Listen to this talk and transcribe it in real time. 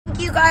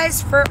you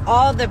guys for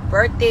all the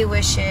birthday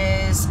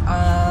wishes.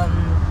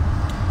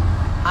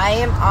 I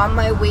am on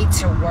my way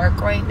to work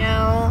right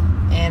now,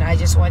 and I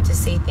just want to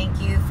say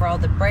thank you for all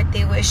the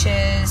birthday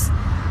wishes.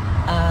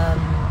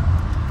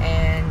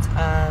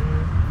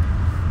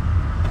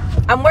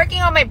 I'm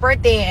working on my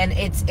birthday, and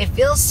it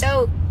feels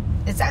so,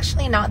 it's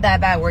actually not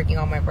that bad working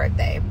on my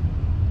birthday.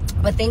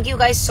 But thank you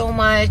guys so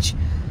much.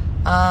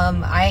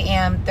 I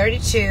am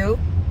 32,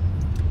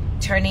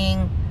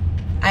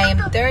 I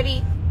am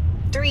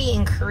 33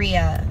 in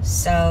Korea.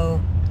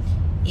 So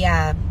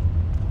yeah,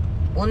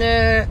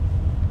 오늘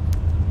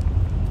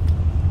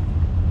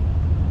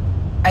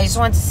I just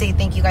want to say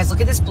thank you guys. Look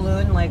at this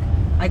balloon. Like,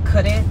 I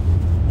couldn't.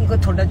 이거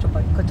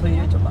돌려줘봐.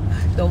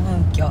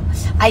 너무 웃겨.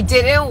 I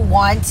didn't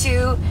want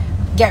to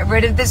get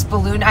rid of this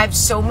balloon. I have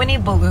so many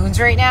balloons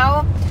right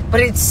now,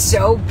 but it's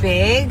so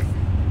big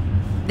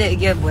that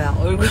이게 뭐야?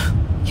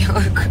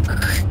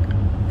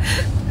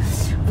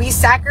 We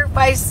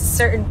sacrificed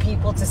certain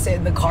people to sit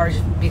in the car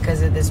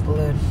because of this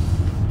balloon.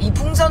 이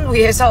풍선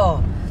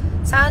위에서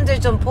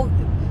사람들 좀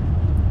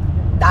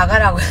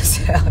나가라고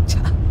했어요.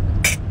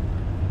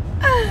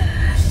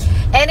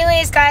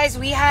 Anyways, guys,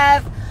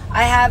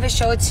 I have a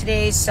show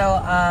today, so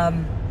I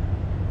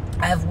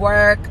have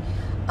work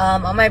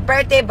on my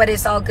birthday, but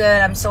it's all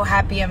good. I'm so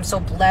happy. I'm so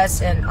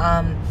blessed, and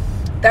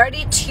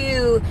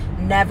 32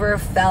 never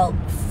felt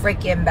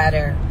freaking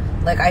better.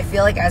 Like, I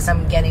feel like as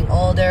I'm getting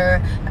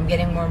older, I'm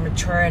getting more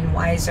mature and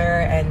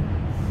wiser, and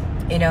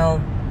you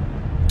know,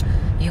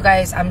 you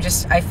guys,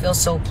 I feel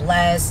so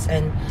blessed,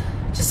 and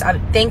just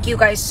thank you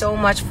guys so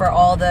much for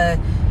all the,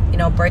 you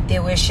know, birthday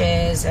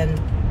wishes.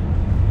 And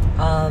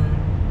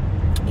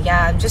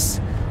yeah, I'm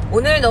just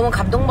오늘 너무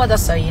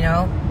감동받았어요, you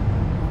know.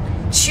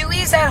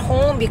 Chewy's at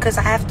home because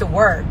I have to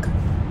work.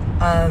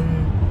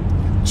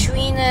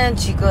 Chewy는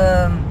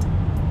지금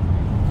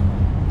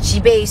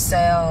집에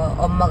있어요.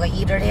 엄마가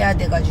일을 해야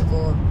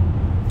돼가지고.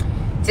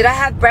 Did I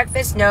have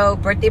breakfast? No.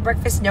 Birthday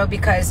breakfast? No,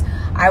 because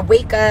I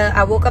woke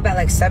up at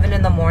like 7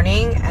 in the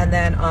morning, and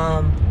then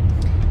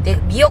they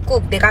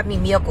got me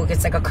miyeokguk.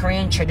 It's like a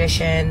Korean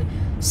tradition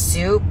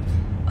soup.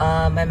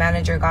 My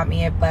manager got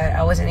me it, but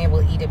I wasn't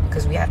able to eat it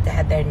because we have to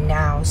head there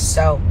now.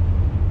 So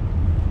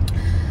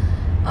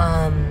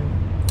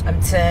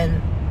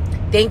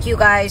thank you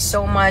guys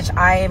so much.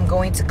 I am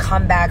going to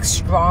come back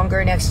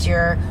stronger next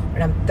year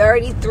when I'm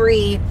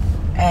 33,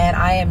 and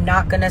I am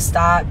not gonna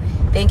stop.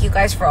 Thank you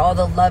guys for all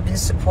the love and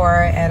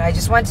support, and I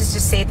just wanted to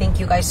just say thank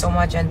you guys so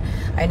much. And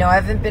I know I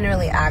haven't been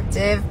really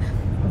active,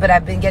 but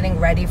I've been getting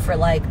ready for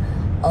like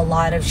a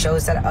lot of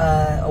shows, that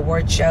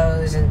award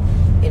shows, and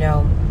you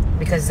know,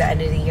 because it's the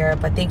end of the year.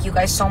 But thank you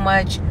guys so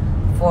much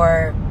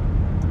for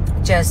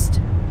just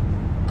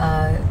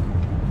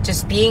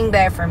being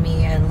there for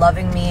me and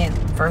loving me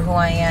for who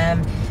I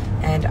am.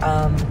 And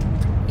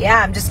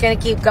yeah, I'm just gonna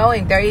keep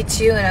going.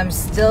 32, and I'm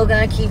still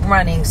gonna keep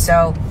running.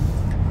 So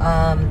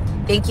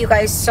thank you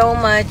guys so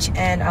much,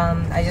 and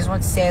I just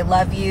want to say I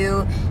love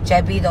you.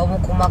 Jebi, 너무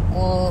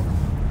고맙고.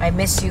 I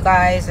miss you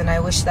guys, and I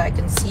wish that I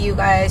can see you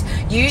guys.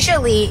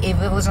 Usually,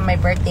 if it was on my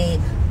birthday,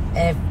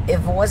 if it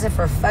wasn't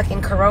for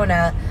fucking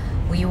Corona,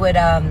 we would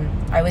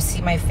I would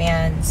see my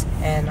fans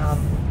and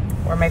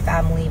or my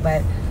family,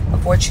 but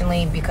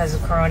unfortunately because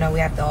of Corona we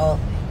have to all,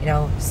 you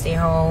know, stay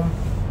home,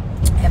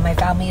 and my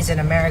family is in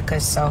America.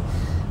 So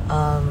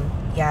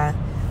yeah,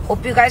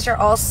 hope you guys are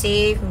all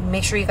safe.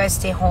 Make sure you guys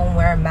stay home,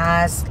 wear a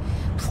mask,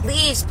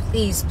 please,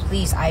 please,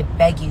 please, I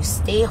beg you,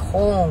 stay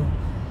home.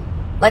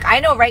 Like,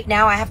 I know right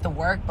now I have to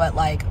work, but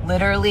like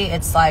literally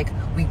it's like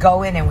we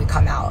go in and we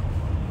come out.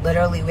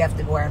 Literally we have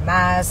to wear a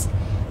mask.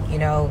 You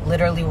know,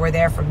 literally we're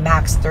there for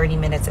max 30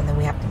 minutes and then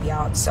we have to be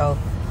out. So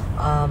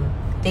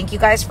thank you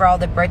guys for all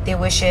the birthday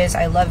wishes.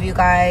 I love you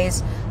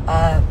guys.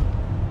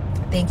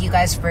 Thank you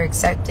guys for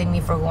accepting me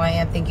for who I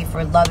am. Thank you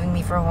for loving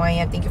me for who I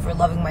am. Thank you for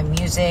loving my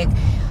music.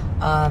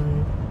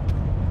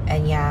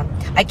 And yeah,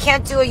 I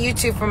can't do a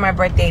YouTube for my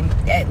birthday.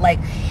 Like,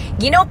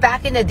 you know,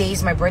 back in the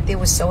days my birthday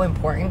was so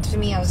important to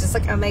me. I was just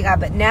like, oh my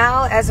god. But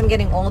now as I'm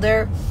getting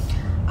older,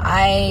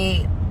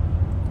 I'm,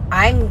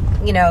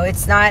 you know,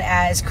 it's not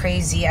as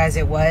crazy as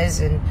it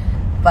was,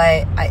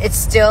 but it's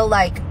still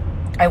like,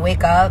 I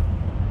woke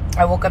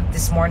up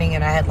this morning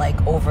and I had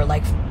like over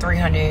like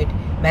 300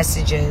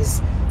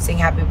 messages saying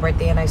happy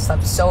birthday, and I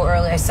slept so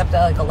early. I slept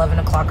at like 11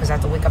 o'clock because I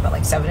have to wake up at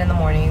like 7 in the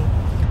morning.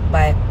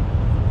 But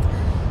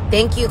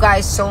thank you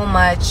guys so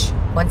much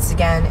once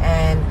again,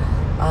 and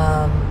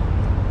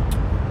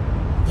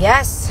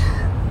yes,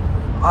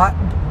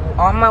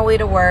 on my way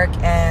to work,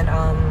 and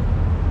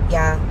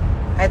yeah,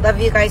 I love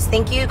you guys.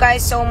 Thank you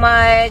guys so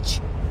much.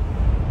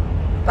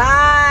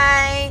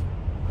 Bye.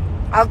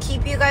 I'll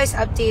keep you guys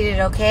updated,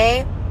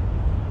 okay?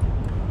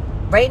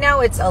 Right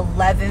now it's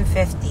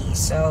 11:50,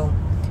 so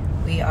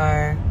we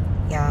are,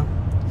 yeah.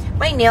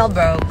 My nail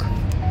broke.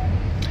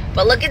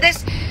 But look at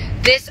this.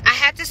 I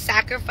had to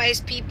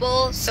sacrifice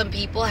people. Some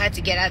people had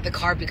to get out of the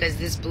car because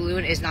this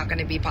balloon is not going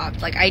to be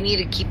popped. Like, I need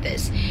to keep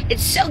this.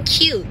 It's so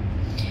cute.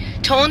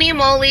 Tony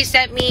Molly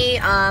sent me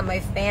my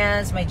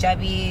fans, my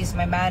jebbies,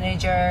 my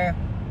manager.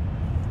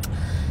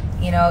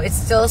 you know, it's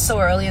still so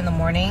early in the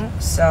morning.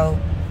 So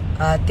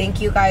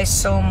thank you guys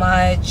so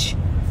much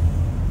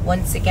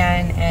once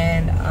again.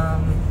 And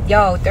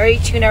yo,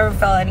 32 never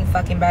felt any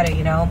fucking better,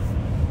 you know.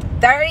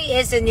 30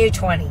 is the new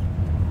 20.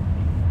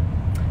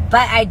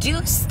 But I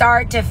do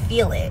start to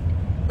feel it.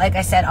 Like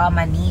I said, on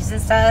my knees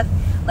and stuff.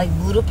 Like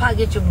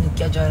무릎하게 좀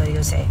느껴져요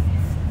요새.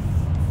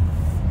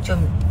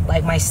 좀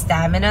like my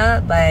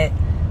stamina. But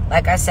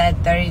like I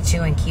said,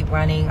 32 and keep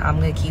running. I'm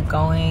gonna keep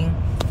going.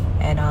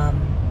 And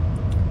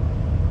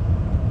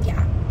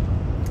yeah.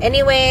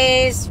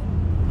 Anyways,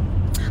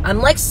 I'm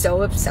like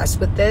so obsessed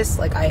with this.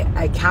 Like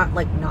I can't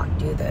like not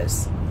do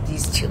this.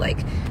 These two like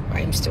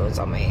rhinestones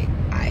on my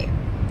eye.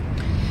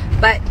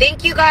 But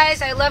thank you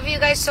guys. I love you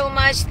guys so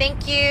much.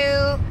 Thank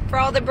you for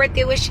all the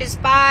birthday wishes.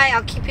 Bye.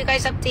 I'll keep you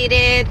guys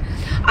updated.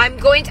 I'm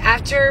going to,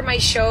 after my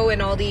show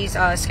and all these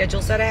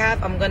schedules that I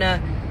have, I'm gonna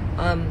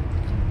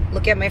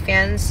look at my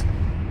fans'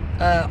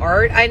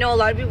 art. I know a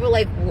lot of people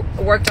like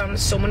worked on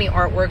so many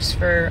artworks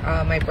for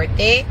my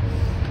birthday.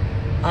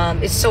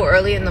 It's so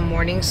early in the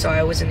morning, so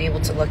I wasn't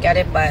able to look at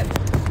it. But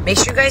make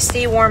sure you guys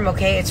stay warm,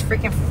 okay? It's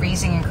freaking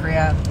freezing in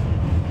Korea.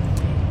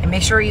 And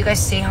make sure you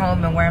guys stay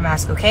home and wear a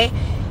mask, okay?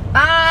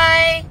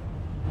 Bye!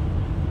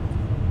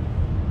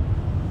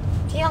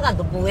 티아가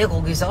너 뭐해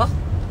거기서?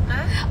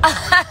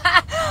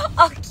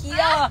 아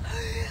귀여워.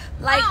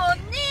 Like,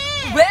 언니!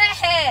 왜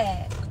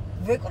해?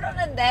 왜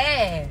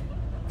그러는데?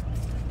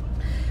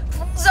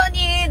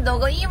 풍선이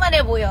너가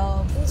이만해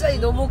보여. 풍선이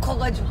너무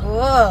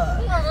커가지고.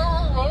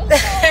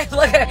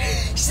 Look at her.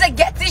 She's like,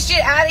 get this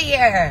shit out of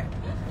here.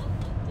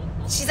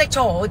 She's like,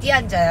 저 어디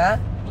앉아요?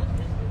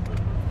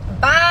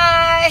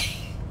 Bye!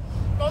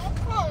 너무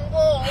커,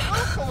 이거.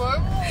 어디서 왜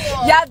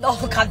먹어? 야, 너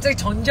갑자기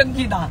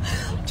전쟁기다.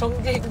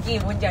 전쟁기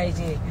뭔지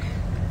알지?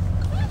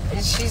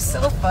 She's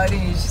so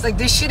funny. She's like,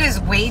 this shit is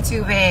way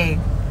too big.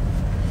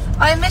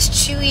 I miss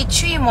Chewy.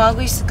 Chewy 뭐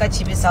하고 있을까,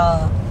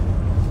 집에서?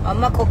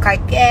 엄마 곧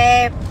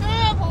갈게.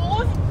 네,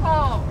 보고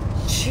싶어.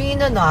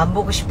 Chewy는 너 안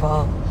보고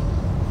싶어.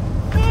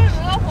 네,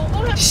 누가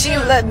보고 싶어. She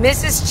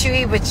misses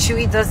Chewy, but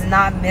Chewy does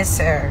not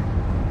miss her.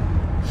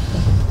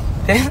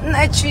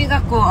 맨날 Chewy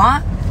갖고,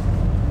 어?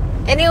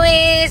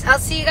 Anyways, I'll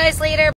see you guys later.